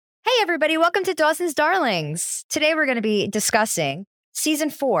everybody. Welcome to Dawson's Darlings. Today we're going to be discussing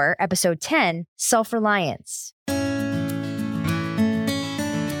Season 4, Episode 10, Self-Reliance.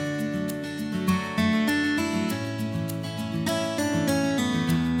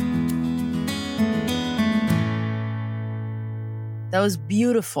 That was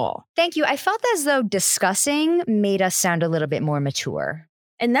beautiful. Thank you. I felt as though discussing made us sound a little bit more mature.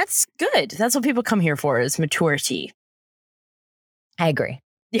 And that's good. That's what people come here for, is maturity. I agree.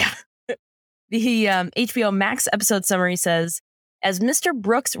 Yeah. The HBO Max episode summary says, as Mr.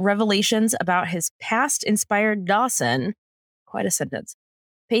 Brooks' revelations about his past inspired Dawson, quite a sentence,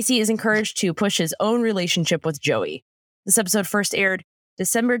 Pacey is encouraged to push his own relationship with Joey. This episode first aired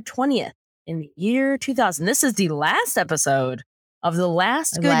December 20th in the year 2000. This is the last episode of the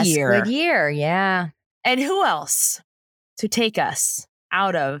last good year. Good year, yeah. And who else to take us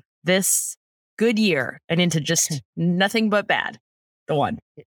out of this good year and into just nothing but bad? The one.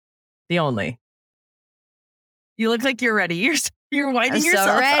 The only. You look like you're ready. You're winding yourself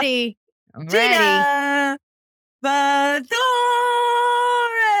so ready. up. I'm ready. Gina Badore.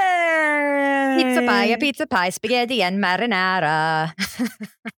 Pizza pie, spaghetti, and marinara.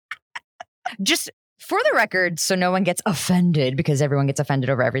 Just for the record, so no one gets offended, because everyone gets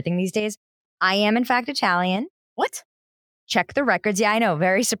offended over everything these days, I am, in fact, Italian. What? Check the records. Yeah, I know.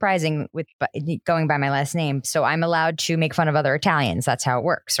 Very surprising with going by my last name. So I'm allowed to make fun of other Italians. That's how it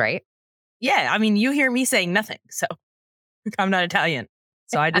works, right? Yeah, I mean, you hear me saying nothing, so I'm not Italian.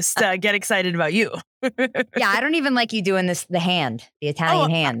 So I just get excited about you. Yeah, I don't even like you doing the Italian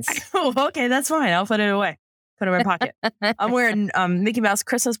hands. Oh, okay, that's fine. I'll put it away. Put it in my pocket. I'm wearing Mickey Mouse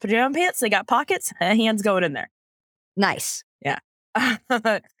Christmas pajama pants. They got pockets. Hands going in there. Nice. Yeah. And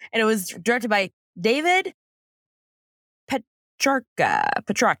it was directed by David Petrarca.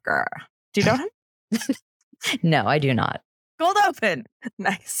 Do you know him? No, I do not. Cold Open.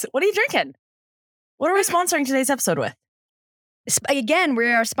 Nice. What are you drinking? What are we sponsoring today's episode with? Again, we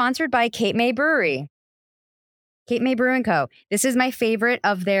are sponsored by Cape May Brewery. Cape May Brewing Co. This is my favorite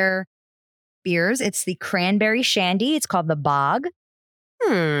of their beers. It's the cranberry shandy. It's called the Bog.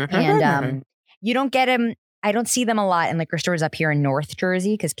 And you don't get them. I don't see them a lot in liquor stores up here in North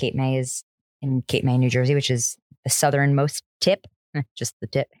Jersey, because Cape May is in Cape May, New Jersey, which is the southernmost tip, just the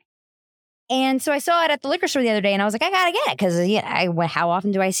tip. And so I saw it at the liquor store the other day, and I was like, I gotta get it, because how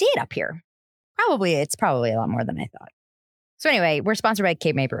often do I see it up here? It's probably a lot more than I thought. So anyway, we're sponsored by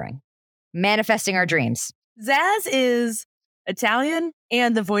Cape May Brewing, manifesting our dreams. Zaz is Italian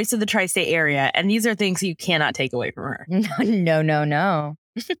and the voice of the tri-state area, and these are things you cannot take away from her. No.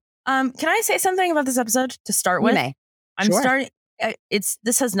 Can I say something about this episode to start with? You may. I'm Sure. starting.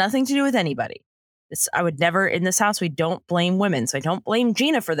 This has nothing to do with anybody. I would never, in this house, we don't blame women, so I don't blame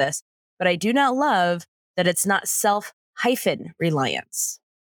Gina for this. But I do not love that it's not self-reliance.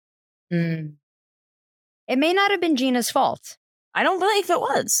 It may not have been Gina's fault. I don't believe it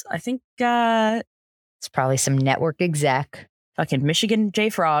was. I think It's probably some network exec. fucking Michigan J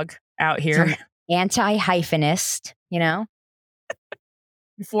Frog out here. Some anti-hyphenist,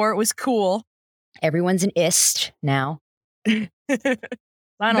 Before it was cool. Everyone's an ist now. I don't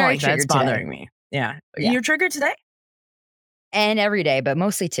Very like that. It's triggered bothering me. Yeah. Yeah. You're triggered today? And every day, but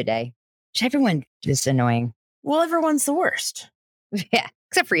mostly today. Everyone is annoying. Well, everyone's the worst. Yeah,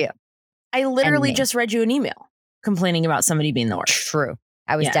 except for you. I literally me. just read you an email complaining about somebody being the worst. True.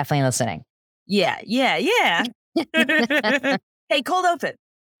 I was Yeah. definitely listening. Yeah. Hey, Cold Open.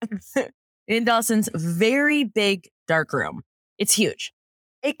 In Dawson's very big dark room. It's huge.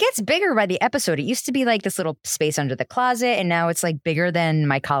 It gets bigger by the episode. It used to be like this little space under the closet, and now it's like bigger than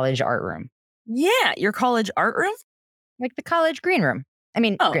my college art room. Yeah. Your college art room? Like the college green room. I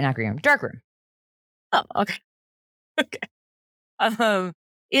mean, Oh. not green room, dark room. Oh, okay. Okay.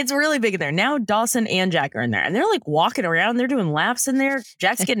 It's really big in there. Now Dawson and Jack are in there, and they're like walking around. They're doing laps in there.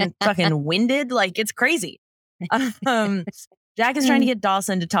 Jack's getting fucking winded. Like, it's crazy. Jack is trying to get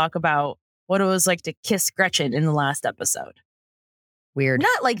Dawson to talk about what it was like to kiss Gretchen in the last episode. Weird.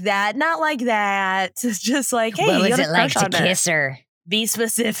 Not like that. Not like that. It's just like, hey, What you was got a it like crush to on her. kiss her? Be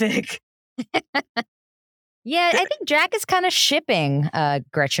specific. Yeah, I think Jack is kind of shipping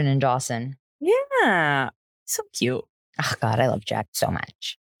Gretchen and Dawson. Yeah. So cute. Oh, God, I love Jack so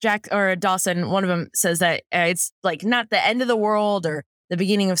much. Jack or Dawson, one of them says that it's like not the end of the world or the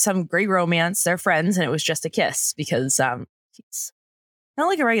beginning of some great romance. They're friends, and it was just a kiss because he's not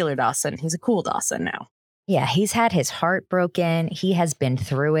like a regular Dawson. He's a cool Dawson now. Yeah, he's had his heart broken. He has been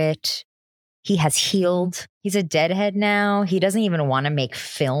through it. He has healed. He's a deadhead now. He doesn't even want to make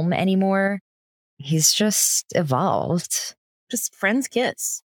film anymore. He's just evolved. Just friends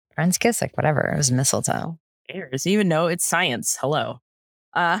kiss. Friends kiss, like whatever. It was mistletoe. Cares, even though it's science. Hello.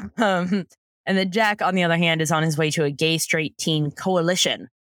 And then Jack, on the other hand, is on his way to a gay straight teen coalition.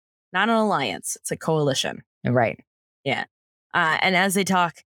 Not an alliance. It's a coalition. Right. Yeah. And as they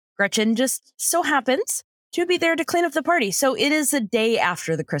talk, Gretchen just so happens to be there to clean up the party. So it is the day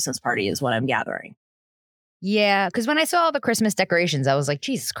after the Christmas party is what I'm gathering. Yeah. Because when I saw all the Christmas decorations, I was like,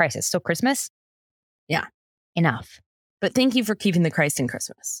 Jesus Christ, it's still Christmas? Yeah. Enough. But thank you for keeping the Christ in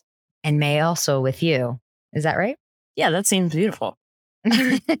Christmas. And May also with you. Is that right? Yeah, that seems beautiful.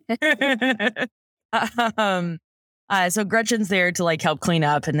 So Gretchen's there to like help clean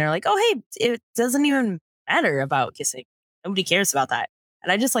up, and they're like, "Oh, hey, it doesn't even matter about kissing. Nobody cares about that."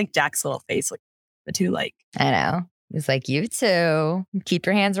 And I just like Jack's little face, like the two, like I know. It's like, you too. Keep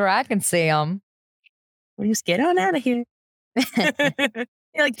your hands where I can see them. we just get on out of here.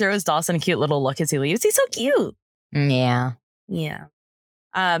 He like throws Dawson a cute little look as he leaves. He's so cute. Yeah. Yeah.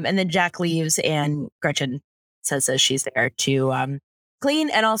 And then Jack leaves, and Gretchen says that she's there to clean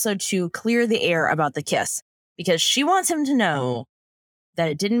and also to clear the air about the kiss because she wants him to know that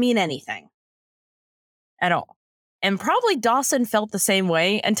it didn't mean anything at all. And probably Dawson felt the same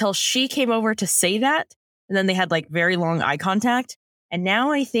way until she came over to say that. And then they had like very long eye contact. And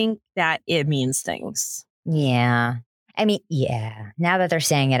now I think that it means things. Yeah. I mean, yeah. Now that they're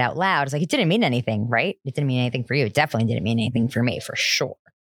saying it out loud, it's like, it didn't mean anything, right? It didn't mean anything for you. It definitely didn't mean anything for me, for sure.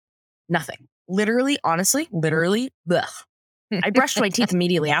 Nothing. Literally, honestly, literally, blech. I brushed my teeth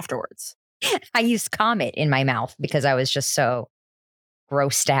immediately afterwards. I used Comet in my mouth because I was just so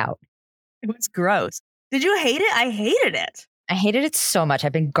grossed out. It was gross. Did you hate it? I hated it. I hated it so much.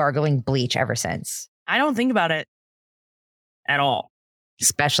 I've been gargling bleach ever since. I don't think about it at all.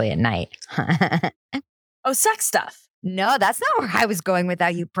 Especially at night. Oh, sex stuff. No, that's not where I was going with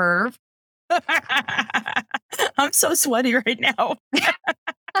that, you perv. I'm so sweaty right now.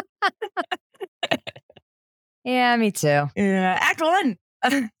 Yeah, me too. Yeah. Act 1.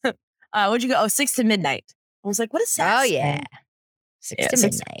 What'd you go? Oh, 6 to midnight. I was like, what is that? Oh, yeah. 6 to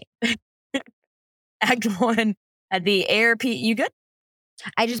midnight. Act 1 at the ARP. You good?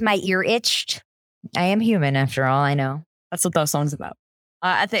 My ear itched. I am human after all, I know. That's what that song's about.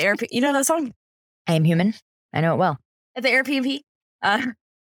 At the ARP. You know that song? I am human. I know it well. At the Airbnb.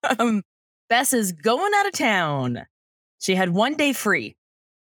 Bess is going out of town. She had 1 day free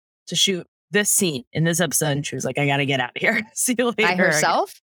to shoot this scene in this episode. And she was like, I got to get out of here. See you later. By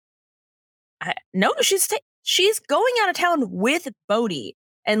herself? No, she's going out of town with Bodhi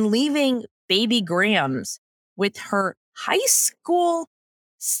and leaving baby Grams with her high school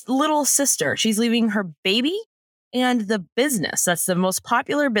little sister. She's leaving her baby and the business. That's the most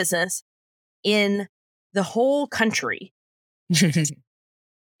popular business in the whole country.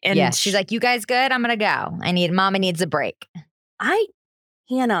 And yes, she's like, you guys good? I'm going to go. Mama needs a break. I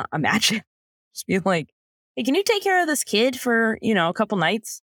cannot imagine just being like, hey, can you take care of this kid for, a couple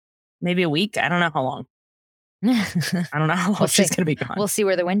nights? Maybe a week? I don't know how long. I don't know how long she's going to be gone. We'll see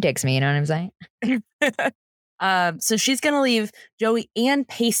where the wind takes me. You know what I'm saying? So she's going to leave Joey and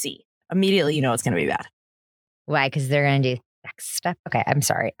Pacey immediately. You know it's going to be bad. Why? Because they're going to do sex stuff? Okay, I'm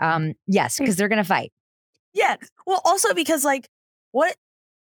sorry. Yes, because they're going to fight. Yeah. Well, also because what?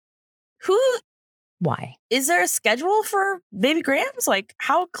 Why? Is there a schedule for baby Grams? Like,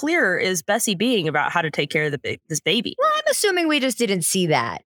 how clear is Bessie being about how to take care of this baby? Well, I'm assuming we just didn't see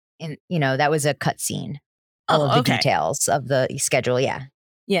that. And, that was a cut scene. All of the details of the schedule. Yeah.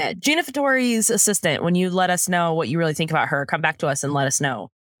 Yeah. Gina Fattori's assistant, when you let us know what you really think about her, come back to us and let us know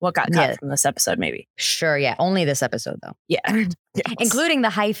what got cut from this episode, maybe. Sure. Yeah. Only this episode, though. Yeah. Yes. Including the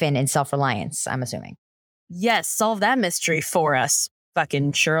hyphen in self-reliance, I'm assuming. Yes. Solve that mystery for us,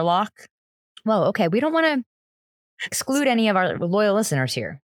 fucking Sherlock. Well, okay. We don't want to exclude any of our loyal listeners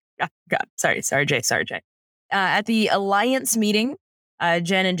here. God. Sorry, Jay. At the Alliance meeting,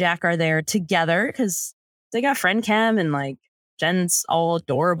 Jen and Jack are there together because they got friend cam and Jen's all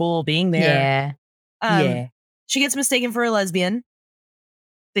adorable being there. Yeah. She gets mistaken for a lesbian.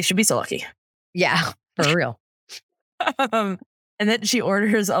 They should be so lucky. Yeah, for real. And then she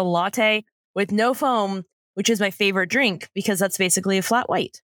orders a latte with no foam, which is my favorite drink because that's basically a flat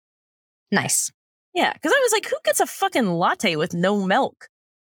white. Nice. Yeah, because I was like, who gets a fucking latte with no milk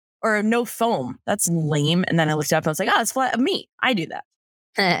or no foam? That's lame. And then I looked up and I was like, it's flat. Me. I do that.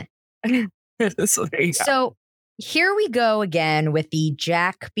 So here we go again with the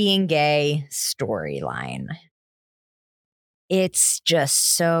Jack being gay storyline. It's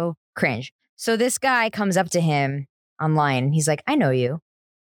just so cringe. So this guy comes up to him online and he's like, I know you.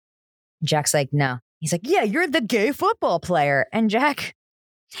 Jack's like, no. He's like, yeah, you're the gay football player. And Jack,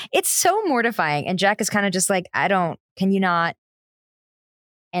 it's so mortifying. And Jack is kind of just like, can you not?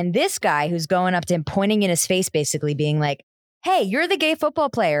 And this guy who's going up to him, pointing in his face, basically being like, hey, you're the gay football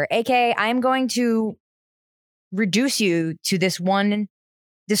player, aka I'm going to reduce you to this one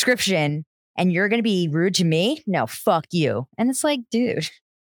description and you're going to be rude to me? No, fuck you. And it's like, dude,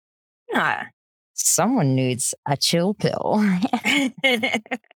 Yeah. someone needs a chill pill.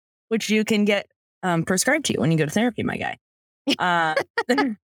 Which you can get prescribed to you when you go to therapy, my guy.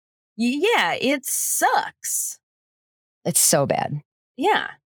 Yeah, it sucks. It's so bad. Yeah.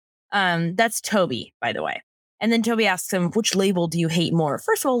 That's Toby, by the way. And then Toby asks him, which label do you hate more?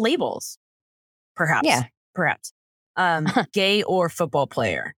 First of all, labels. Perhaps. Yeah. Perhaps. Gay or football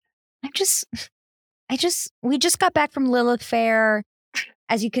player. We just got back from Lilith Fair.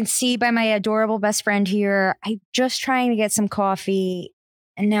 As you can see by my adorable best friend here, I'm just trying to get some coffee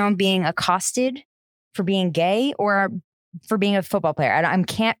and now I'm being accosted for being gay or for being a football player. I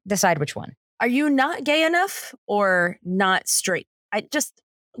can't decide which one. Are you not gay enough or not straight?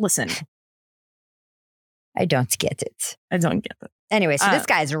 Listen. I don't get it. I don't get it. Anyway, so this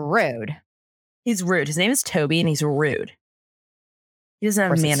guy's rude. He's rude. His name is Toby and he's rude. He doesn't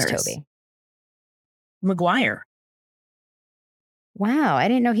have manners. Toby Maguire. Wow, I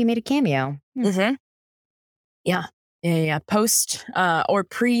didn't know he made a cameo. Mm-hmm. Yeah. Post or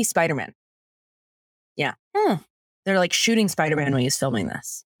pre Spider-Man. Yeah. They're like shooting Spider-Man when he's filming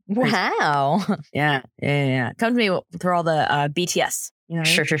this. Wow. Yeah. Come to me for all the BTS. You know what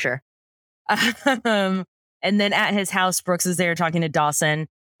I mean? Sure. And then at his house, Brooks is there talking to Dawson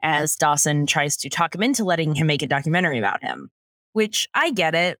as Dawson tries to talk him into letting him make a documentary about him, which I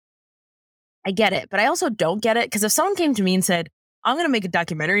get it. But I also don't get it because if someone came to me and said, I'm going to make a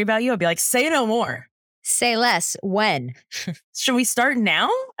documentary about you, I'd be like, say no more. Say less. When? Should we start now?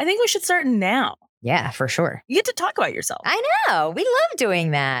 I think we should start now. Yeah, for sure. You get to talk about yourself. I know. We love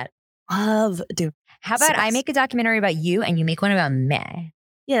doing that. Dude. How about I make a documentary about you and you make one about me?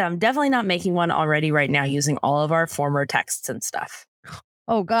 Yeah, I'm definitely not making one already right now using all of our former texts and stuff.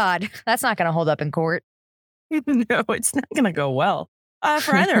 Oh, God. That's not going to hold up in court. No, it's not going to go well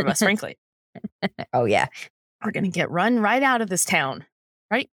for either of us, frankly. Oh, yeah. We're going to get run right out of this town,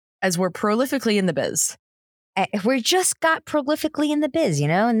 right? As we're prolifically in the biz. We just got prolifically in the biz,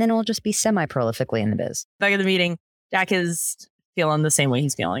 and then we'll just be semi-prolifically in the biz. Back at the meeting, Jack is feeling the same way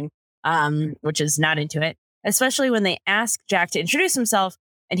he's feeling, which is not into it, especially when they ask Jack to introduce himself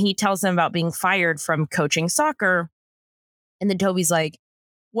and he tells them about being fired from coaching soccer. And then Toby's like,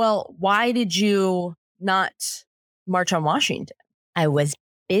 well, why did you not march on Washington? I was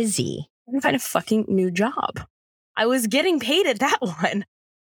busy. I can find a fucking new job. I was getting paid at that one.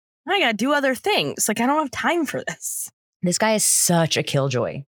 I gotta do other things. Like, I don't have time for this. This guy is such a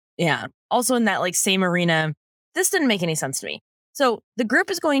killjoy. Yeah. Also in that same arena, this didn't make any sense to me. So the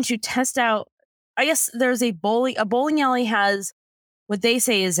group is going to test out, I guess there's a bowling alley has what they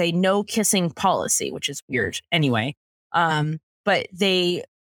say is a no kissing policy, which is weird anyway. But they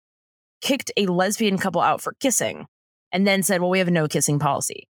kicked a lesbian couple out for kissing and then said, well, we have a no kissing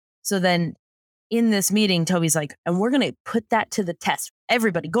policy. So then in this meeting, Toby's like, and we're going to put that to the test.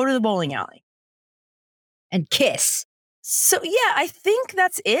 Everybody go to the bowling alley. And kiss. So, yeah, I think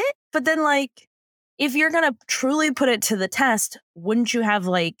that's it. But then, if you're going to truly put it to the test, wouldn't you have,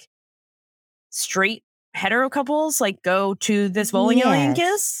 straight hetero couples, go to this bowling alley and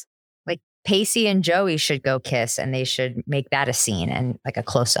kiss? Pacey and Joey should go kiss, and they should make that a scene and, a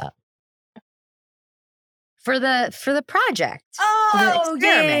close-up. For the project. Oh, for the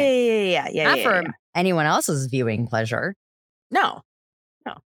experiment. Yeah. Not for anyone else's viewing pleasure. No.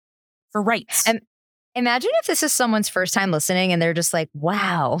 For rights. And imagine if this is someone's first time listening and they're just like,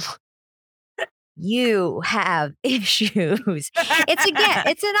 wow, you have issues.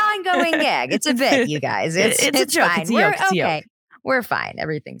 It's an ongoing gag. It's a bit, you guys. It's a joke. fine. It's a joke. It's okay. We're fine.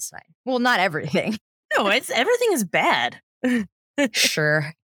 Everything's fine. Well, not everything. No, everything is bad.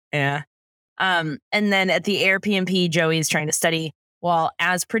 Sure. Yeah. And then at the Airbnb, Joey's trying to study while,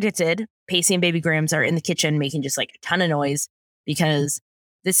 as predicted, Pacey and Baby Grams are in the kitchen making just a ton of noise because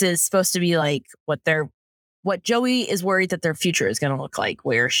this is supposed to be what Joey is worried that their future is going to look like,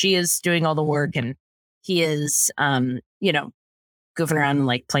 where she is doing all the work and he is, goofing around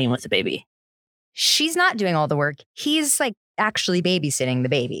and playing with the baby. She's not doing all the work. He's actually babysitting the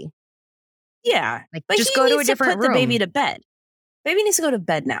baby. Yeah. But just go to a different room. Put the baby to bed. Baby needs to go to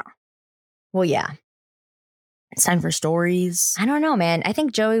bed now. Well, yeah. It's time for stories. I don't know, man. I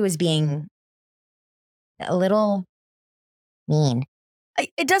think Joey was being a little mean.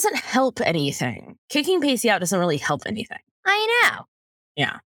 It doesn't help anything. Kicking Pacey out doesn't really help anything. I know.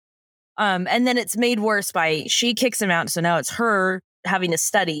 Yeah. And then it's made worse by she kicks him out. So now it's her having to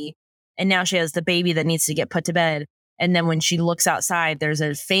study. And now she has the baby that needs to get put to bed. And then when she looks outside, there's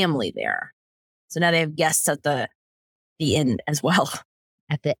a family there. So now they have guests at the the inn as well.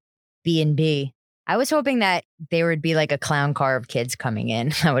 At the B&B. I was hoping that there would be like a clown car of kids coming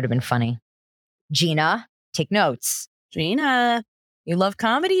in. That would have been funny. Gina, take notes. Gina, you love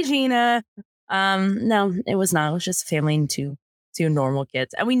comedy, Gina. No, it was not. It was just a family and two normal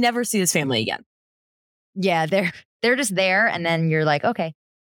kids. And we never see this family again. Yeah, they're just there, and then you're like, okay.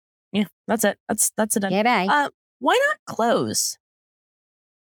 Yeah, that's it. That's it. Yeah, bye. Why not close?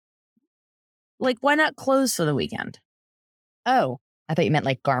 Like, why not close for the weekend? Oh, I thought you meant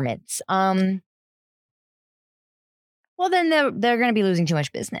like garments. Well, then they're going to be losing too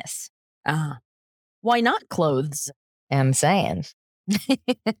much business. Why not clothes? I'm saying.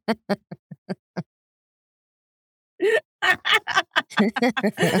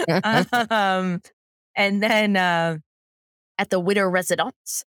 And then at the widow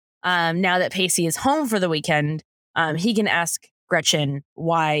residence, now that Pacey is home for the weekend, he can ask Gretchen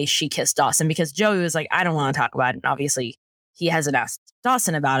why she kissed Dawson, because Joey was like, I don't want to talk about it. And obviously, he hasn't asked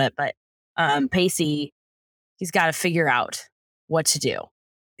Dawson about it, but Pacey, he's got to figure out what to do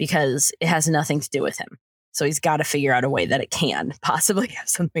because it has nothing to do with him. So he's got to figure out a way that it can possibly have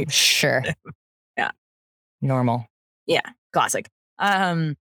something. Sure. Yeah. Normal. Yeah. Classic.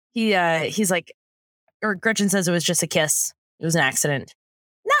 He's like, or Gretchen says it was just a kiss. It was an accident.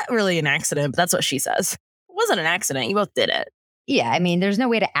 Not really an accident, but that's what she says. It wasn't an accident. You both did it. Yeah. I mean, there's no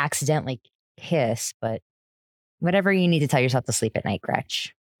way to accidentally kiss, but whatever you need to tell yourself to sleep at night,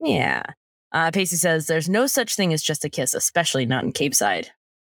 Gretch. Yeah. Pacey says there's no such thing as just a kiss, especially not in Cape Side.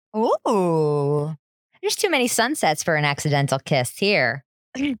 Ooh. There's too many sunsets for an accidental kiss here.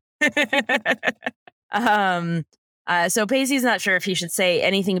 So Pacey's not sure if he should say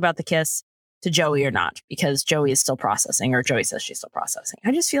anything about the kiss to Joey or not, because Joey is still processing, or Joey says she's still processing.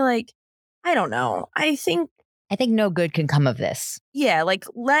 I just feel like, I don't know. I think no good can come of this. Yeah, like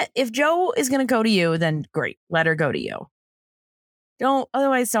if Joe is going to go to you, then great. Let her go to you.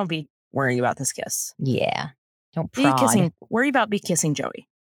 Otherwise don't be worrying about this kiss. Yeah. Don't prod. Worry about kissing Joey.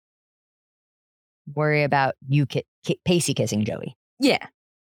 Worry about you Pacey kissing Joey. Yeah.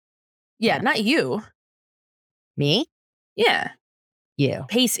 Yeah, not you. Me? Yeah. You.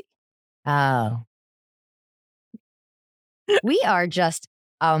 Pacey. Oh. We are just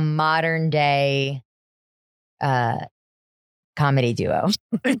a modern day comedy duo.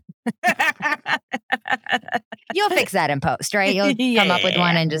 You'll fix that in post, right? You'll come up with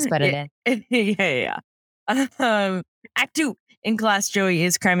one and just put it in. Yeah. Act 2. In class, Joey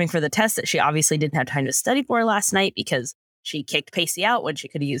is cramming for the test that she obviously didn't have time to study for last night because she kicked Pacey out when she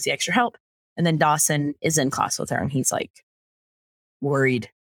could have used the extra help. And then Dawson is in class with her and he's like worried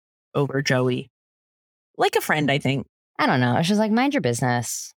over Joey. Like a friend, I think. I don't know. It's just like, mind your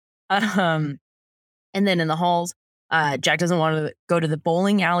business. And then in the halls, Jack doesn't want to go to the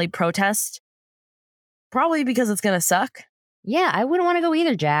bowling alley protest. Probably because it's going to suck. Yeah, I wouldn't want to go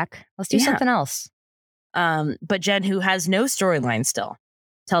either, Jack. Let's do something else. But Jen, who has no storyline still,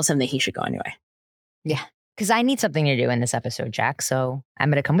 tells him that he should go anyway. Yeah, because I need something to do in this episode, Jack. So I'm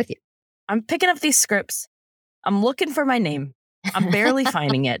going to come with you. I'm picking up these scripts. I'm looking for my name. I'm barely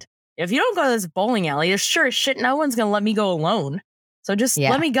finding it. If you don't go to this bowling alley, there's sure as shit no one's going to let me go alone. So just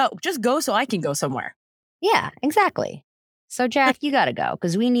let me go. Just go so I can go somewhere. Yeah, exactly. So Jack, you got to go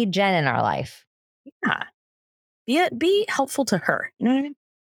because we need Jen in our life. Yeah. Be helpful to her. You know what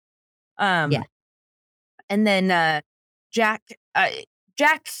I mean? Yeah. And then Jack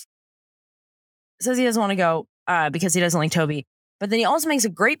says he doesn't want to go because he doesn't like Toby. But then he also makes a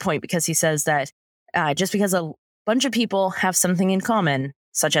great point because he says that just because a bunch of people have something in common,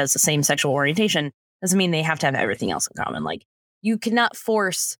 such as the same sexual orientation, doesn't mean they have to have everything else in common. Like, you cannot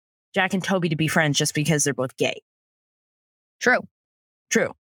force Jack and Toby to be friends just because they're both gay. True.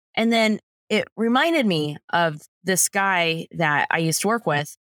 And then it reminded me of this guy that I used to work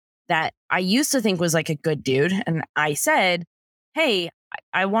with that I used to think was like a good dude. And I said, hey,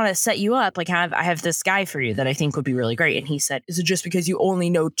 I want to set you up. Like, I have this guy for you that I think would be really great. And he said, is it just because you only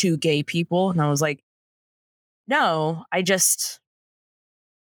know 2 gay people? And I was like, no, I just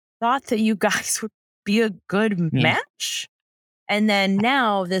thought that you guys would be a good match. And then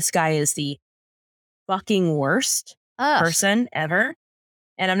now this guy is the fucking worst person ever.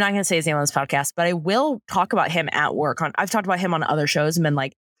 And I'm not going to say his name on this podcast, but I will talk about him at work. I've talked about him on other shows and been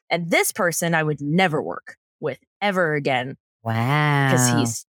like, and this person I would never work with ever again. Wow. Because he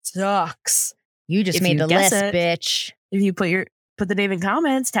sucks. You just made the list, bitch. If you put the name in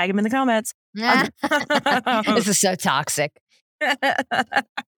comments, tag him in the comments. This is so toxic.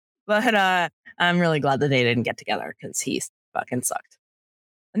 But I'm really glad that they didn't get together because he fucking sucked.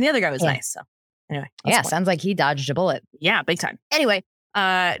 And the other guy was nice. So anyway. Yeah, sounds like he dodged a bullet. Yeah, big time. Anyway,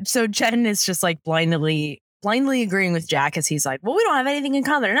 so Jen is just like blindly blindly agreeing with Jack as he's like, well, we don't have anything in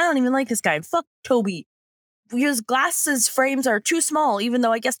common, and I don't even like this guy. Fuck Toby. His glasses frames are too small, even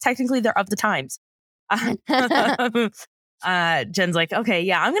though I guess technically they're of the times. Jen's like, okay,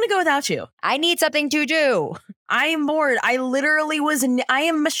 yeah, I'm gonna go without you. I need something to do. I am bored. I literally was. I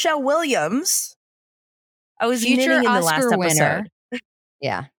am Michelle Williams. I was Future knitting in the Oscar last winner. episode.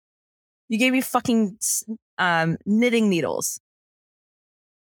 Yeah. You gave me fucking knitting needles.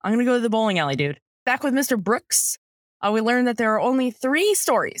 I'm gonna go to the bowling alley, dude. Back with Mr. Brooks, we learned that there are only 3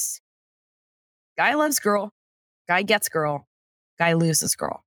 stories. Guy loves girl. Guy gets girl. Guy loses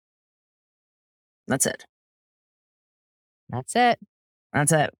girl. That's it. That's it.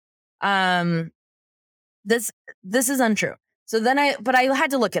 That's it. This is untrue. So then I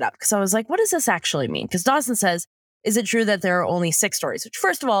had to look it up because I was like, what does this actually mean? Because Dawson says, is it true that there are only 6 stories? Which,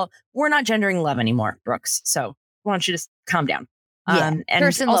 first of all, we're not gendering love anymore, Brooks. So why don't you just calm down? Yeah. And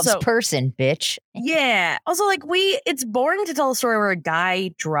person also, loves person, bitch. Yeah. Also, like, it's boring to tell a story where a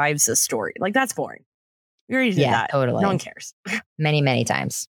guy drives a story. Like, that's boring. We already did that. Totally. No one cares. Many, many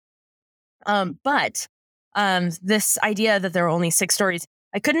times. But this idea that there are only 6 stories,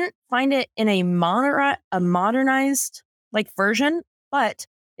 I couldn't find it in a modernized like version, but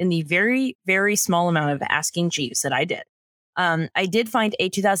in the very, very small amount of Asking Jeeves that I did, I did find a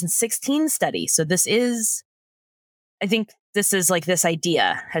 2016 study. So I think this is like this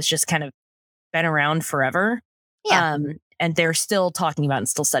idea has just kind of been around forever. Yeah. And they're still talking about and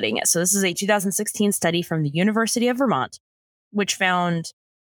still studying it. So this is a 2016 study from the University of Vermont, which found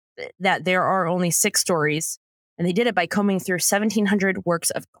that there are only 6 stories. And they did it by combing through 1,700 works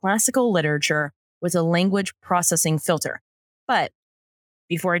of classical literature with a language processing filter. But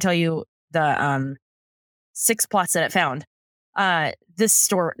before I tell you the 6 plots that it found,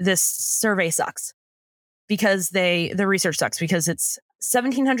 this survey sucks because the research sucks because it's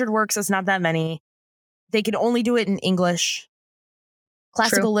 1,700 works. It's not that many. They can only do it in English.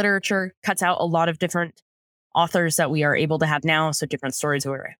 Classical literature cuts out a lot of different authors that we are able to have now. So different stories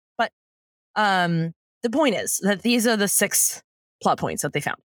are. But the point is that these are the 6 plot points that they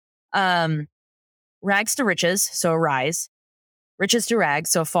found. Rags to riches, so rise. Riches to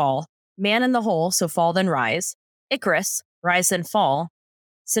rags, so fall. Man in the hole, so fall then rise. Icarus, rise then fall.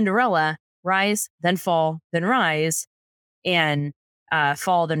 Cinderella, rise then fall then rise. And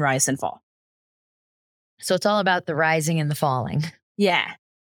fall then rise then fall. So it's all about the rising and the falling. Yeah.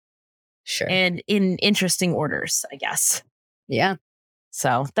 Sure. And in interesting orders, I guess. Yeah.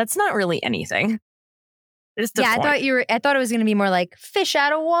 So that's not really anything. I thought it was going to be more like fish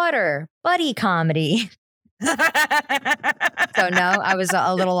out of water, buddy comedy. So no, I was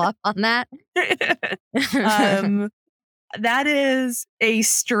a little off on that. That is a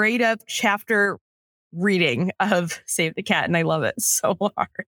straight up chapter reading of Save the Cat, and I love it so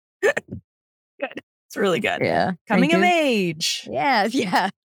hard. Good. It's really good. Yeah. Coming of age. Yeah. Yeah.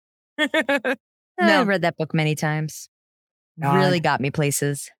 I've read that book many times. God. Really got me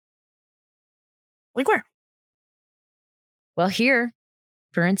places. Like where? Well, here,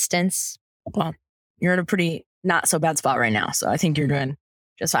 for instance. Well, you're in a pretty not so bad spot right now. So I think you're doing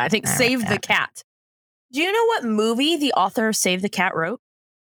just fine. I think Save the Cat. Do you know what movie the author of Save the Cat wrote?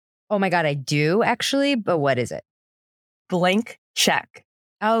 Oh my God, I do actually. But what is it? Blank Check.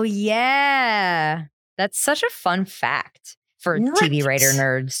 Oh, yeah. That's such a fun fact for TV writer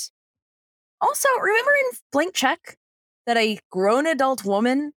nerds. Also, remember in Blank Check that a grown adult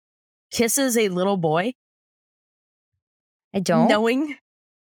woman kisses a little boy? I don't. Knowing?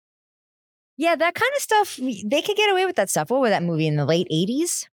 Yeah, that kind of stuff. They could get away with that stuff. What was that movie in the late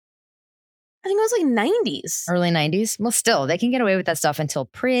 80s? I think it was like 90s. Early 90s? Well, still, they can get away with that stuff until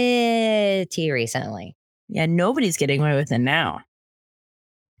pretty recently. Yeah, nobody's getting away with it now.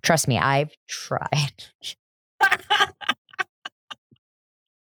 Trust me, I've tried.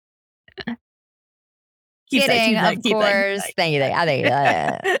 Kidding, of course. Thank you.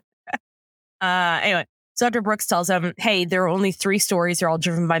 Anyway, so Dr. Brooks tells him, hey, there are only 3 stories. They're all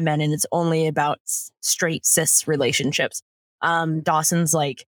driven by men, and it's only about straight cis relationships. Dawson's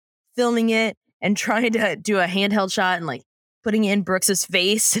like filming it and trying to do a handheld shot and like putting it in Brooks's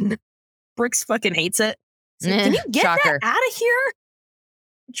face, and Brooks fucking hates it. Like, can you get that out of here?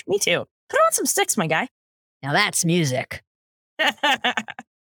 Me too. Put on some sticks, my guy. Now that's music.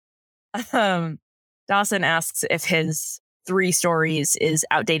 Dawson asks if his 3 stories is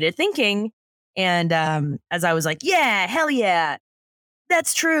outdated thinking. And as I was like, yeah, hell yeah,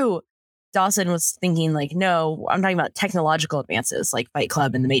 that's true. Dawson was thinking like, no, I'm talking about technological advances like Fight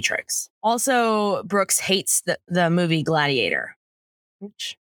Club and The Matrix. Also, Brooks hates the movie Gladiator.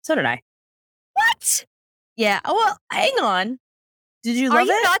 Which, so did I. What? Yeah, well, hang on. Did you Are love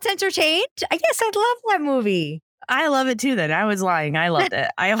you it? not entertained? I guess I love that movie. I love it too then. I was lying. I loved it.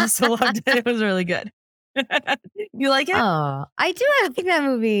 I also loved it. It was really good. You like it? Oh, I do. I like that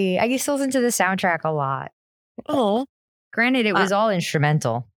movie. I used to listen to the soundtrack a lot. Oh. Granted, it was all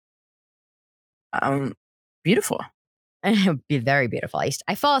instrumental. Beautiful. It would be very beautiful.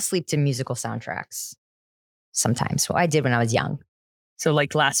 I fall asleep to musical soundtracks sometimes. Well, I did when I was young. So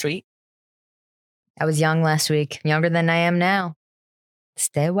like last week? I was young last week, younger than I am now.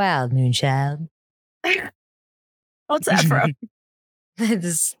 Stay wild, Moonchild. What's that from?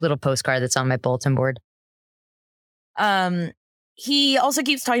 This little postcard that's on my bulletin board. He also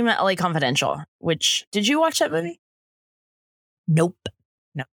keeps talking about LA Confidential, which, did you watch that movie? Nope.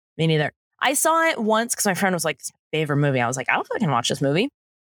 No, me neither. I saw it once because my friend was like, "This is my favorite movie." I was like, "I'll fucking watch this movie."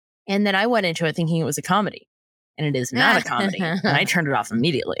 And then I went into it thinking it was a comedy, and it is not a comedy. And I turned it off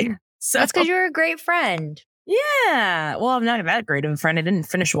immediately. So That's because you're a great friend. yeah. Well, I'm not that great of a friend. I didn't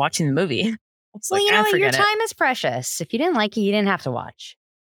finish watching the movie. It's Well, like, you know what? Your forget it. time is precious. If you didn't like it, you didn't have to watch.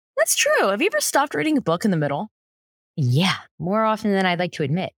 That's true. Have you ever stopped reading a book in the middle? Yeah, more often than I'd like to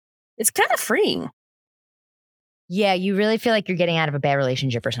admit. It's kind of freeing. Yeah, you really feel like you're getting out of a bad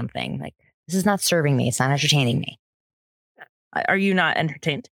relationship or something. Like, this is not serving me. It's not entertaining me. Are you not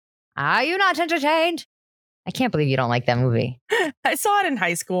entertained? Are you not entertained? I can't believe you don't like that movie. I saw it in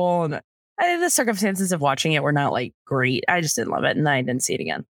high school, and the circumstances of watching it were not like great. I just didn't love it, and I didn't see it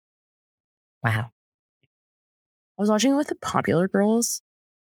again. Wow. I was watching it with the popular girls,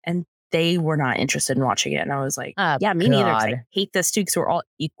 and they were not interested in watching it. And I was like, yeah, me neither. 'Cause I hate this too because we're all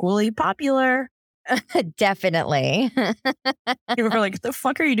equally popular. Definitely. People were like, the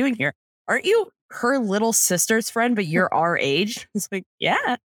fuck are you doing here? Aren't you her little sister's friend, but you're our age? It's like,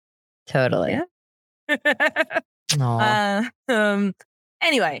 yeah. Totally. Yeah.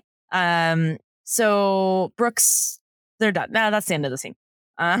 Anyway, so Brooks, they're done. No, that's the end of the scene.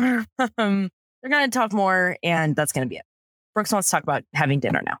 They're going to talk more, and that's going to be it. Brooks wants to talk about having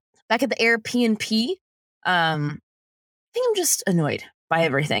dinner now. Back at the Airbnb, I think I'm just annoyed by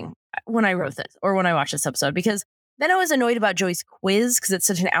everything when I wrote this or when I watched this episode, because then I was annoyed about Joey's quiz because it's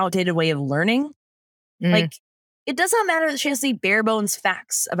such an outdated way of learning. Like, it does not matter that she has the bare bones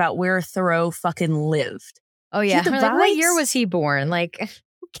facts about where Thoreau fucking lived. Oh, yeah. The Like, what vibes? year was he born? Like,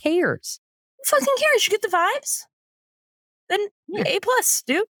 who cares? Who fucking cares? You get the vibes? Then Yeah. A+,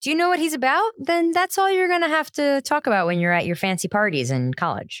 dude. Do you know what he's about? Then that's all you're going to have to talk about when you're at your fancy parties in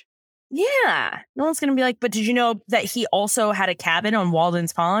college. Yeah. No one's going to be like, but did you know that he also had a cabin on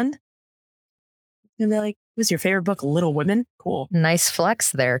Walden's Pond? And they're like, was your favorite book Little Women? Cool. Nice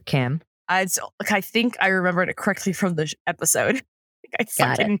flex there, Kim. I think I remembered it correctly from the episode. I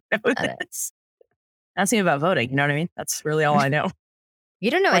Got it. fucking know Got it. this. Ask me about voting. You know what I mean? That's really all I know. You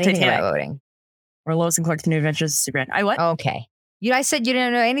don't know Or anything Titanic. about voting. Or Lois and Clark's New Adventures of Superman. I what? Okay. I said you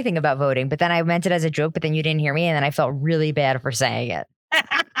didn't know anything about voting, but then I meant it as a joke, but then you didn't hear me, and then I felt really bad for saying it.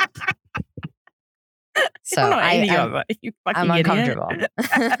 So I don't know anything about it. You fucking I'm idiot. uncomfortable.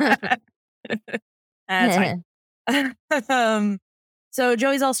 That's fine. So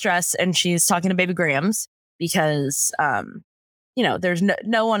Joey's all stressed, and she's talking to Baby Grams because, there's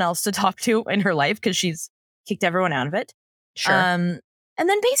no one else to talk to in her life because she's kicked everyone out of it. Sure. And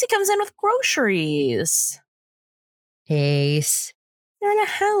then Pacey comes in with groceries. Peace. They're gonna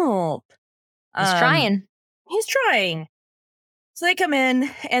help. He's trying. He's trying. So they come in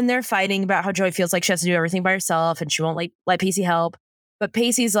and they're fighting about how Joey feels like she has to do everything by herself and she won't let Pacey help. But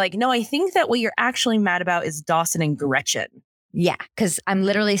Pacey's like, no, I think that what you're actually mad about is Dawson and Gretchen. Yeah, because I'm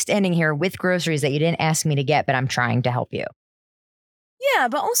literally standing here with groceries that you didn't ask me to get, but I'm trying to help you. Yeah,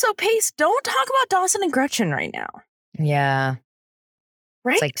 but also, Pace, don't talk about Dawson and Gretchen right now. Yeah.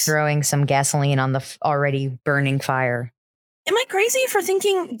 Right? It's like throwing some gasoline on the already burning fire. Am I crazy for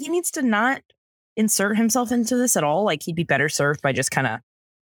thinking he needs to not insert himself into this at all? Like, he'd be better served by just kind of...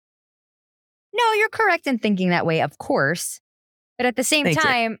 No, you're correct in thinking that way, of course. But at the same Thank you.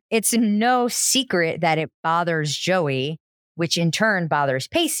 time, it's no secret that it bothers Joey, which in turn bothers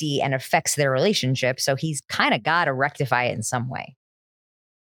Pacey and affects their relationship. So he's kind of got to rectify it in some way.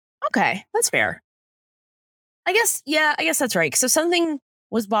 Okay, that's fair. I guess that's right. So something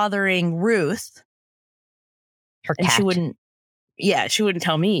was bothering Ruth, Her and cat. she wouldn't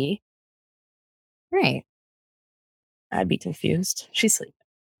tell me. Right. I'd be confused. She's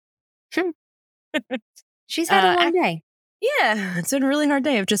sleeping. She's had a long day. Yeah, it's been a really hard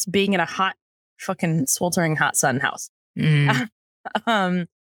day of just being in a hot, fucking sweltering hot sun house. Mm. And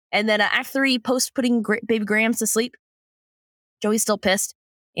then Act 3, post putting Baby Grams to sleep, Joey's still pissed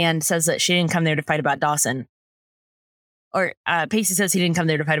and says that she didn't come there to fight about Dawson. Or Pacey says he didn't come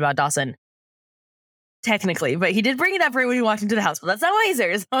there to fight about Dawson. technically, but he did bring it up right when he walked into the house. But that's not why he's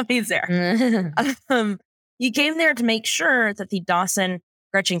there. That's not why he's there. He came there to make sure that the Dawson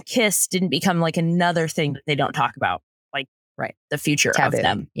Gretchen kiss didn't become like another thing that they don't talk about, like the future Taboo. of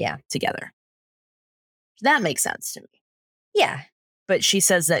them together. That makes sense to me. Yeah. But she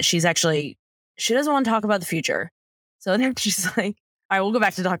says that she doesn't want to talk about the future. So then she's like, all right, we'll go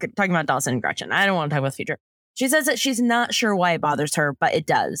back to talking about Dawson and Gretchen. I don't want to talk about the future. She says that she's not sure why it bothers her, but it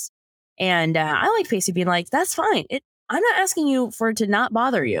does. And I like Pacey being like, that's fine. I'm not asking you for it to not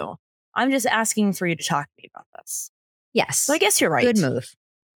bother you. I'm just asking for you to talk to me about this. Yes. So I guess you're right. Good move.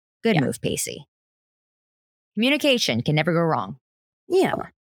 Good move, Pacey. Communication can never go wrong. Yeah.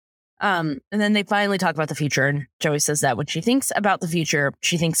 And then they finally talk about the future. And Joey says that when she thinks about the future,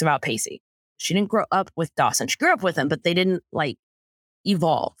 she thinks about Pacey. She didn't grow up with Dawson. She grew up with him, but they didn't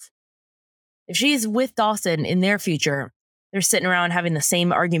evolve. If she's with Dawson in their future, they're sitting around having the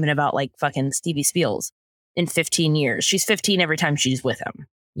same argument about fucking Stevie Spiels in 15 years. She's 15 every time she's with him.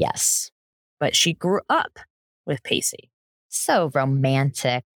 Yes. But she grew up with Pacey. So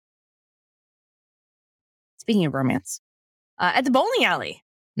romantic. Speaking of romance, at the bowling alley.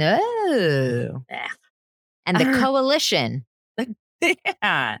 No. Yeah. And the coalition.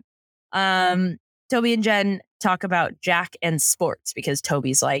 Yeah. Toby and Jen talk about Jack and sports because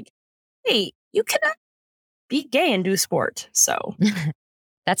Toby's like, hey, you cannot be gay and do sport. So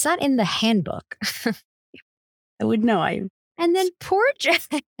that's not in the handbook. I would know. And then poor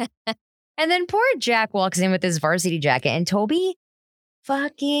Jack walks in with his varsity jacket, and Toby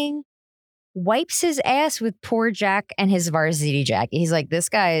fucking wipes his ass with poor Jack and his varsity jacket. He's like, this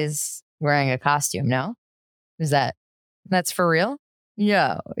guy is wearing a costume. No? That's for real?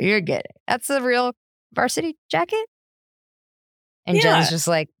 No, you're kidding. That's the real varsity jacket? And Jen's just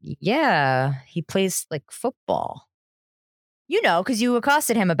like, yeah, he plays football. Because you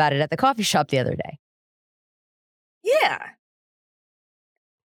accosted him about it at the coffee shop the other day. Yeah.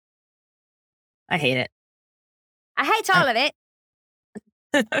 I hate it. I hate all of it.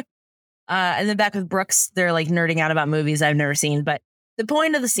 And then back with Brooks, they're nerding out about movies I've never seen. But the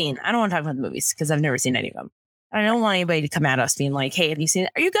point of the scene, I don't want to talk about the movies because I've never seen any of them. I don't want anybody to come at us being like, hey, have you seen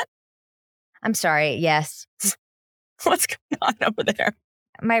it? Are you good? I'm sorry. Yes. What's going on over there?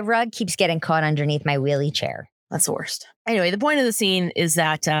 My rug keeps getting caught underneath my wheelie chair. That's the worst. Anyway, the point of the scene is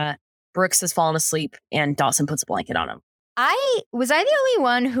that Brooks has fallen asleep and Dawson puts a blanket on him. Was I the only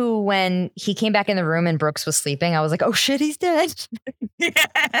one who, when he came back in the room and Brooks was sleeping, I was like, oh shit, he's dead. Yeah,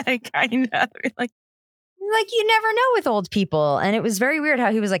 kind of. You never know with old people. And it was very weird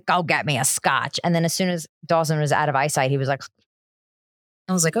how he was like, go get me a scotch. And then as soon as Dawson was out of eyesight, he was like,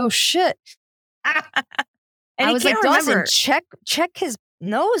 I was like, oh shit. And I was can't like, remember. Dawson, check his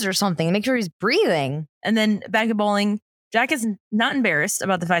nose or something and make sure he's breathing. And then back at bowling, Jack is not embarrassed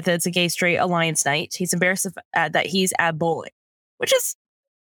about the fact that it's a gay straight alliance night. He's embarrassed that he's at bowling, which is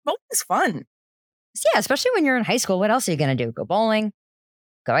bowling's fun. Yeah, especially when you're in high school. What else are you going to do? Go bowling,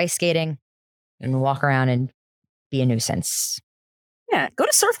 go ice skating, and walk around and be a nuisance. Yeah, go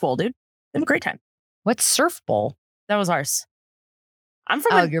to Surf Bowl, dude. Have a great time. What's Surf Bowl? That was ours. I'm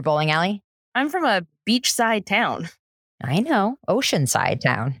from your bowling alley? I'm from a beachside town. I know. Oceanside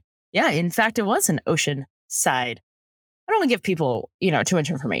town. Yeah, in fact, it was an ocean side. I don't want to give people, too much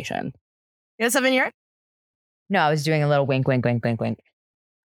information. You got something here? No, I was doing a little wink, wink, wink, wink, wink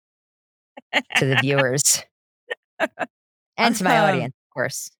to the viewers and to my audience, of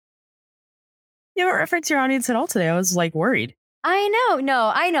course. You haven't referenced your audience at all today. I was worried. I know.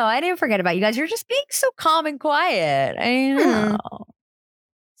 No, I know. I didn't forget about you guys. You're just being so calm and quiet. I know.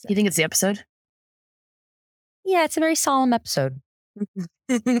 You think it's the episode? Yeah, it's a very solemn episode.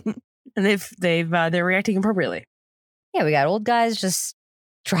 And they're reacting appropriately. Yeah, we got old guys just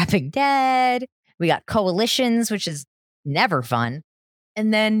dropping dead. We got coalitions, which is never fun.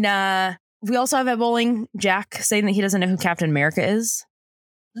 And then we also have at bowling Jack saying that he doesn't know who Captain America is.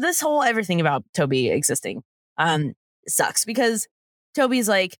 This whole everything about Toby existing sucks because Toby's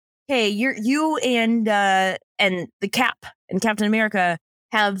like, hey, you and the Cap and Captain America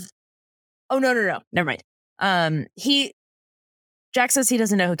have. Oh no, never mind. Jack says he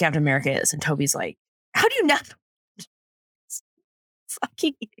doesn't know who Captain America is, and Toby's like, how do you not?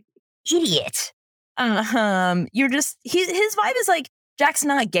 Fucking Idiot. You're just his vibe is like Jack's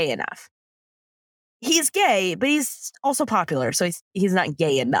not gay enough. He's gay, but he's also popular, so he's not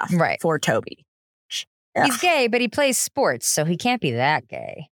gay enough for Toby. He's gay, but he plays sports, so he can't be that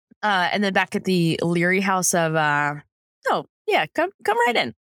gay. And then back at the Leary house of come right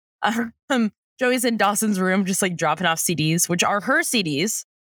in. Joey's in Dawson's room, just dropping off CDs, which are her CDs,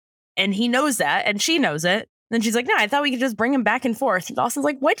 and he knows that, and she knows it. then she's like, no, I thought we could just bring him back and forth. And Dawson's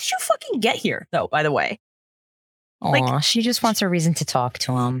like, why did you fucking get here, though, by the way? Aw, she just wants a reason to talk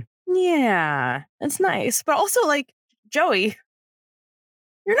to him. Yeah, it's nice. But also, like, Joey,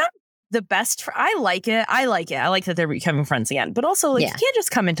 you're not the best. I like it. I like that they're becoming friends again. But also, like, you can't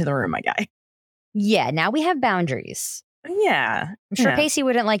just come into the room, my guy. Yeah, now we have boundaries. Yeah. I'm sure Pacey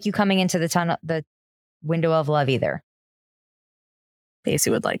wouldn't like you coming into the window of love either. Pacey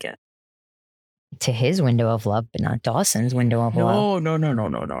would like it. To his window of love, but not Dawson's window of love. No.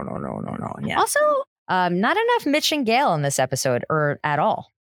 Yeah. Also, not enough Mitch and Gail in this episode, or at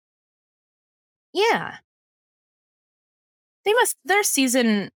all. Yeah.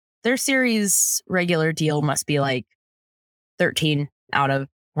 Their series regular deal must be like 13 out of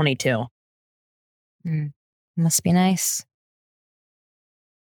 22. Must be nice.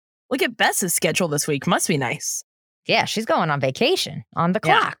 Look at Bess's schedule this week. Must be nice. Yeah, she's going on vacation on the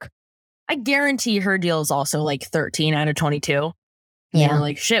clock. I guarantee her deal is also like 13 out of 22. Yeah.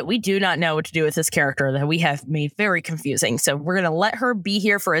 Like, shit, we do not know what to do with this character that we have made very confusing. So we're going to let her be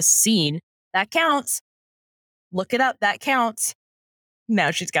here for a scene. That counts. Look it up. That counts.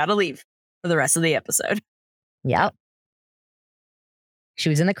 Now she's got to leave for the rest of the episode. Yep. She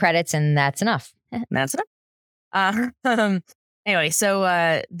was in the credits and that's enough. That's enough. Anyway,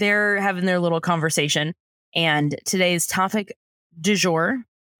 so they're having their little conversation. And today's topic du jour,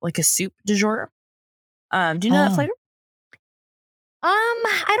 like a soup du jour. Do you know that flavor?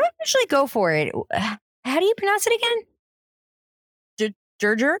 I don't usually go for it. How do you pronounce it again?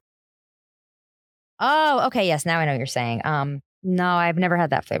 Gerger? Oh, okay. Yes, now I know what you're saying. No, I've never had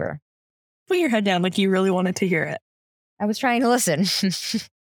that flavor. Put your head down like you really wanted to hear it. I was trying to listen.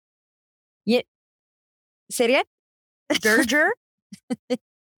 Yeah. Say it again? Gerger?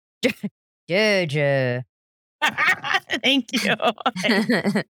 Gerger. Thank you.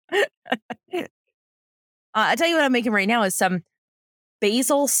 I tell you what I'm making right now is some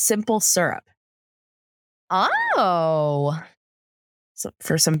basil simple syrup. Oh. So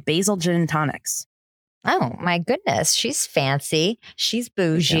for some basil gin and tonics. Oh, my goodness. She's fancy. She's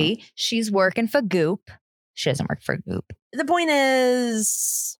bougie. She's working for Goop. She doesn't work for Goop. The point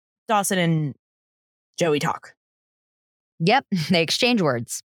is Dawson and Joey talk. Yep. They exchange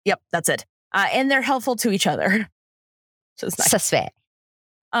words. Yep, that's it. And they're helpful to each other. So it's nice. Suspect.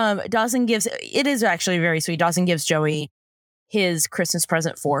 Dawson it is actually very sweet. Dawson gives Joey his Christmas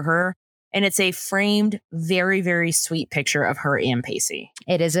present for her. And it's a framed, very, very sweet picture of her and Pacey.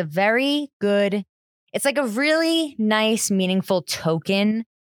 It is a very good, it's like a really nice, meaningful token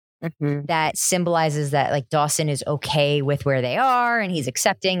that symbolizes that like Dawson is okay with where they are and he's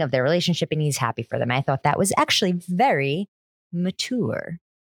accepting of their relationship and he's happy for them. I thought that was actually very mature.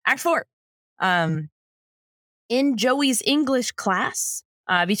 Act 4. In Joey's English class,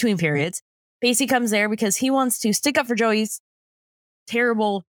 between periods, Pacey comes there because he wants to stick up for Joey's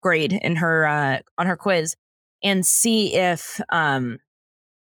terrible grade in her on her quiz and see if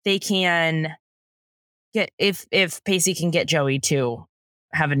they can get if Pacey can get Joey to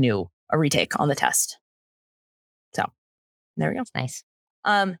have a retake on the test. So there we go. Nice.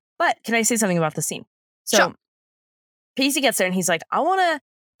 But can I say something about the scene? So sure. Pacey gets there and he's like, I want to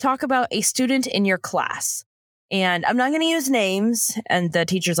talk about a student in your class. And I'm not going to use names. And the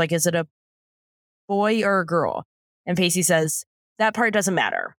teacher's like, is it a boy or a girl? And Pacey says, that part doesn't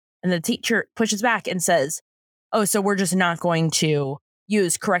matter. And the teacher pushes back and says, oh, so we're just not going to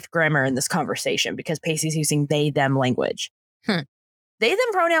use correct grammar in this conversation because Pacey's using they, them language. They,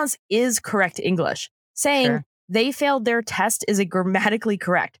 them pronouns is correct English. Saying they failed their test is grammatically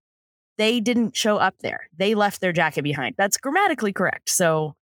correct. They didn't show up there. They left their jacket behind. That's grammatically correct.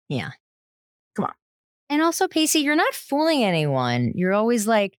 So, yeah. Come on. And also, Pacey, you're not fooling anyone. You're always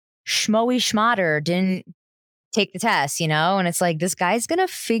like, Schmoey Schmatter didn't take the test, you know? And it's like, this guy's going to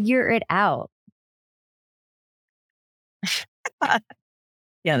figure it out.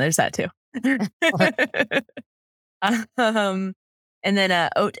 Yeah, there's that too. And then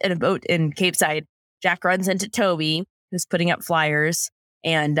out in a boat in Cape Side, Jack runs into Toby, who's putting up flyers,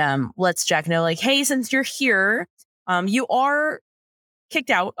 and lets Jack know, like, hey, since you're here, you are kicked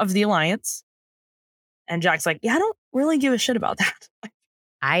out of the Alliance. And Jack's like, yeah, I don't really give a shit about that.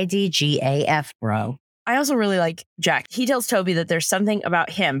 IDGAF, bro. I also really like Jack. He tells Toby that there's something about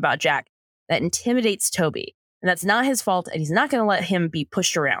Jack, that intimidates Toby. And that's not his fault, and he's not going to let him be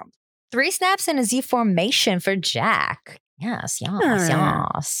pushed around. 3 snaps in a Z formation for Jack. Yes.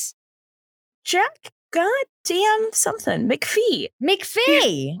 Jack, goddamn something.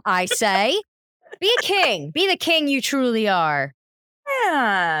 McPhee, I say. Be a king. Be the king you truly are.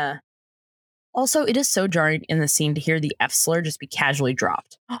 Yeah. Also, it is so jarring in the scene to hear the F slur just be casually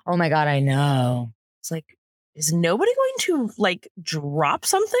dropped. Oh my God, I know. It's like, is nobody going to like drop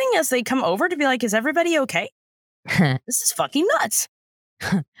something as they come over to be like, is everybody okay? This is fucking nuts.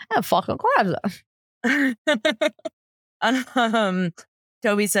 I'm fucking crabs.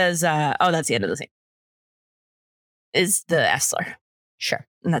 Toby says, oh, that's the end of the scene. Is the F slur. Sure.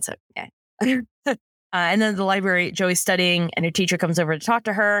 And that's it. Yeah. And then the library, Joey's studying, and her teacher comes over to talk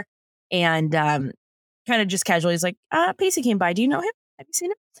to her. And kind of just casually is like, Pacey came by. Do you know him? Have you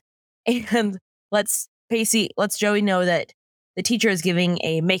seen him? And lets Joey know that the teacher is giving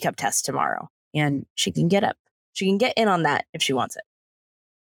a makeup test tomorrow. And she can get in on that if she wants it.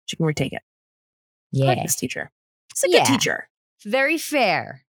 She can retake it. Yeah. I like this teacher. It's a good teacher. Very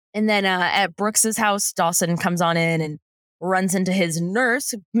fair. And then at Brooks's house, Dawson comes on in and runs into his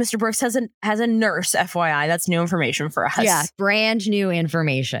nurse. Mr. Brooks has a nurse, FYI. That's new information for us. Yeah, brand new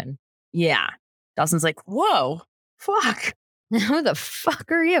information. Yeah. Dawson's like, whoa, fuck. Who the fuck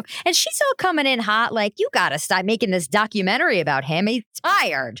are you? And she's all coming in hot like, you got to stop making this documentary about him. He's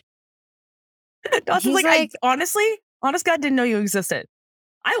tired. Dawson's like, I honest God, didn't know you existed.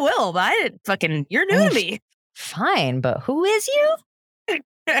 I will, but I didn't fucking, you're new to me. Fine, but who is you?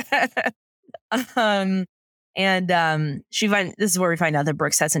 This is where we find out that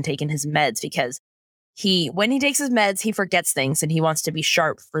Brooks hasn't taken his meds because when he takes his meds, he forgets things and he wants to be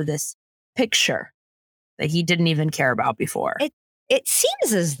sharp for this picture that he didn't even care about before. It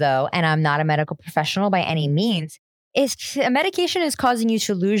seems as though, and I'm not a medical professional by any means, if a medication is causing you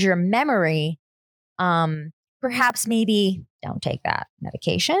to lose your memory, perhaps maybe don't take that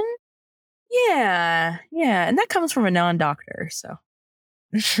medication. Yeah. And that comes from a non-doctor, so.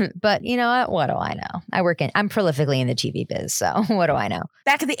 But you know what? What do I know? I'm prolifically in the TV biz, so what do I know?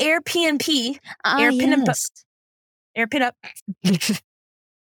 Back at the Air PNP. Air Pin up.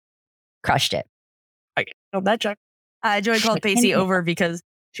 Crushed it. Okay. Oh, that joke. Joey called Pacey over because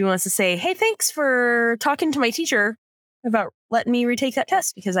she wants to say, hey, thanks for talking to my teacher about letting me retake that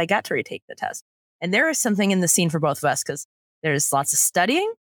test because I got to retake the test. And there is something in the scene for both of us because there's lots of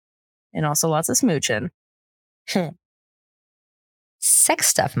studying and also lots of smooching. Sex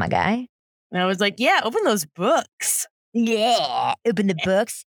stuff, my guy. And I was like, yeah, open those books. Yeah, open the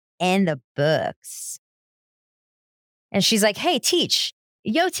books and the books. And she's like, hey, teach.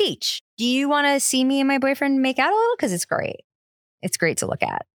 Do you want to see me and my boyfriend make out a little? Because it's great. It's great to look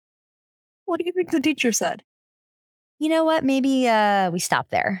at. What do you think the teacher said? You know what? Maybe we stop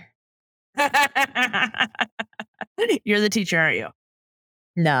there. You're the teacher, aren't you?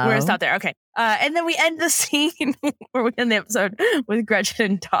 No. We're going to stop there. Okay. And then we end the scene where we end the episode with Gretchen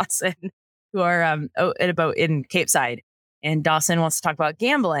and Dawson, who are at a boat in Cape Side. And Dawson wants to talk about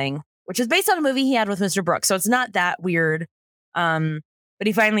gambling, which is based on a movie he had with Mr. Brooks. So it's not that weird. But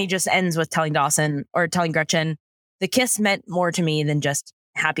he finally just ends with telling Gretchen, the kiss meant more to me than just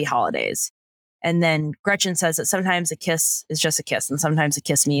happy holidays. And then Gretchen says that sometimes a kiss is just a kiss and sometimes a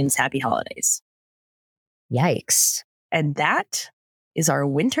kiss means happy holidays. Yikes. And that is our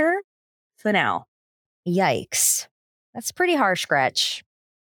winter finale. Yikes. That's pretty harsh, Gretch.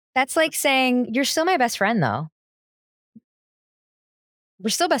 That's like saying, you're still my best friend, though. We're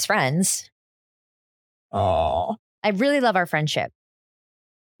still best friends. Oh. I really love our friendship.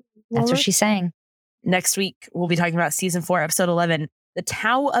 That's what she's saying. Next week, we'll be talking about season 4, episode 11, The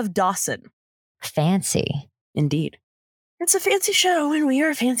Tao of Dawson. Fancy. Indeed. It's a fancy show, and we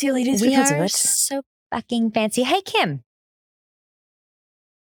are fancy ladies because of it. So fucking fancy. Hey, Kim.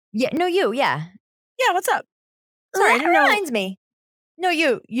 Yeah, no, you, yeah. Yeah, what's up? Sorry, I didn't know. Reminds me. No,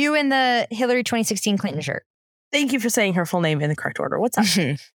 you. You in the Hillary 2016 Clinton shirt. Thank you for saying her full name in the correct order. What's up?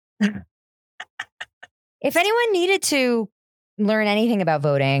 If anyone needed to learn anything about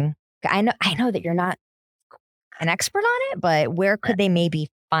voting, I know that you're not an expert on it, but where could they maybe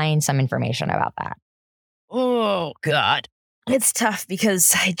find some information about that? Oh, God. It's tough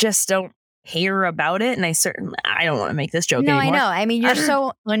because I just don't hear about it. And I don't want to make this joke anymore. I know. I mean, you're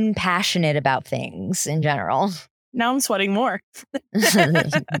so unpassionate about things in general. Now I'm sweating more. You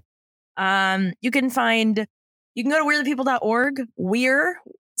can go to weirdthepeople.org. We're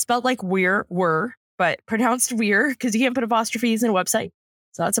spelled like were, but pronounced we're because you can't put apostrophes in a website.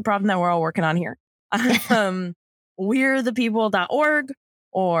 So that's a problem that we're all working on here. We'rethepeople.org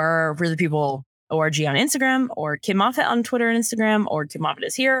or We're the People ORG on Instagram or Kim Moffitt on Twitter and Instagram or Kim Moffitt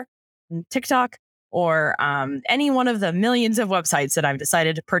is here on TikTok or any one of the millions of websites that I've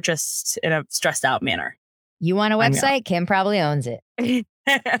decided to purchase in a stressed out manner. You want a website? Kim probably owns it. Hey,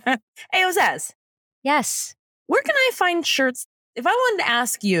 Ozaz. Yes. Where can I find shirts? If I wanted to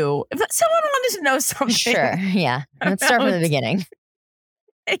ask you, if someone wanted to know something. Sure. Yeah. Let's start from the beginning.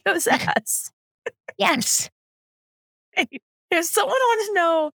 Hey, Ozaz. Yes. Hey, if someone wanted to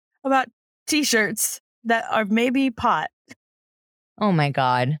know about t-shirts that are maybe pot. Oh my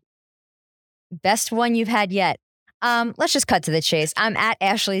God. Best one you've had yet. Let's just cut to the chase. I'm at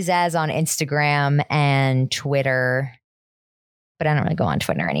Ashley Zaz on Instagram and Twitter, but I don't really go on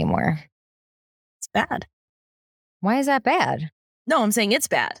Twitter anymore. It's bad. Why is that bad? No, I'm saying it's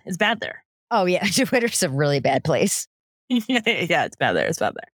bad. It's bad there. Oh yeah, Twitter's a really bad place. Yeah, it's bad there. It's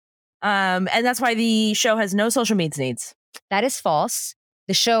bad there. And that's why the show has no social media needs. That is false.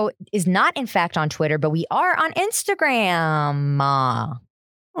 The show is not, in fact, on Twitter, but we are on Instagram.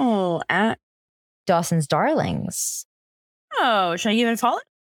 Oh, at Dawson's Darlings. Oh, should I give it a follow?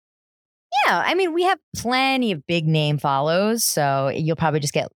 Yeah, I mean, we have plenty of big name follows, so you'll probably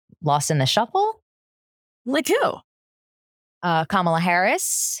just get lost in the shuffle. Like who? Kamala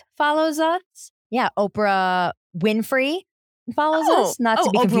Harris follows us. Yeah, Oprah Winfrey follows us. Not to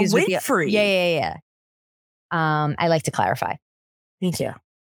be confused with Winfrey. Yeah. I like to clarify. Me too.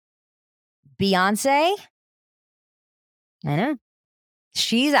 Beyonce. I know.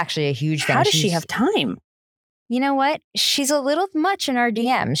 She's actually a huge fan. How does she have time? You know what? She's a little much in our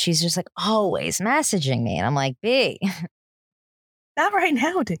DMs. She's just like always messaging me. And I'm like, B. Not right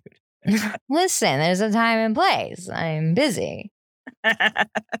now, dude. Listen, there's a time and place. I'm busy.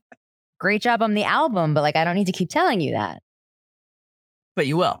 Great job on the album, but like I don't need to keep telling you that. But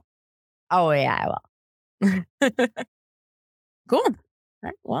you will. Oh yeah, I will. Cool. All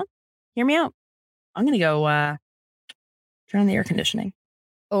right. Well, hear me out. I'm gonna go turn on the air conditioning.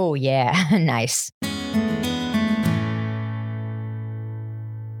 Oh yeah, nice.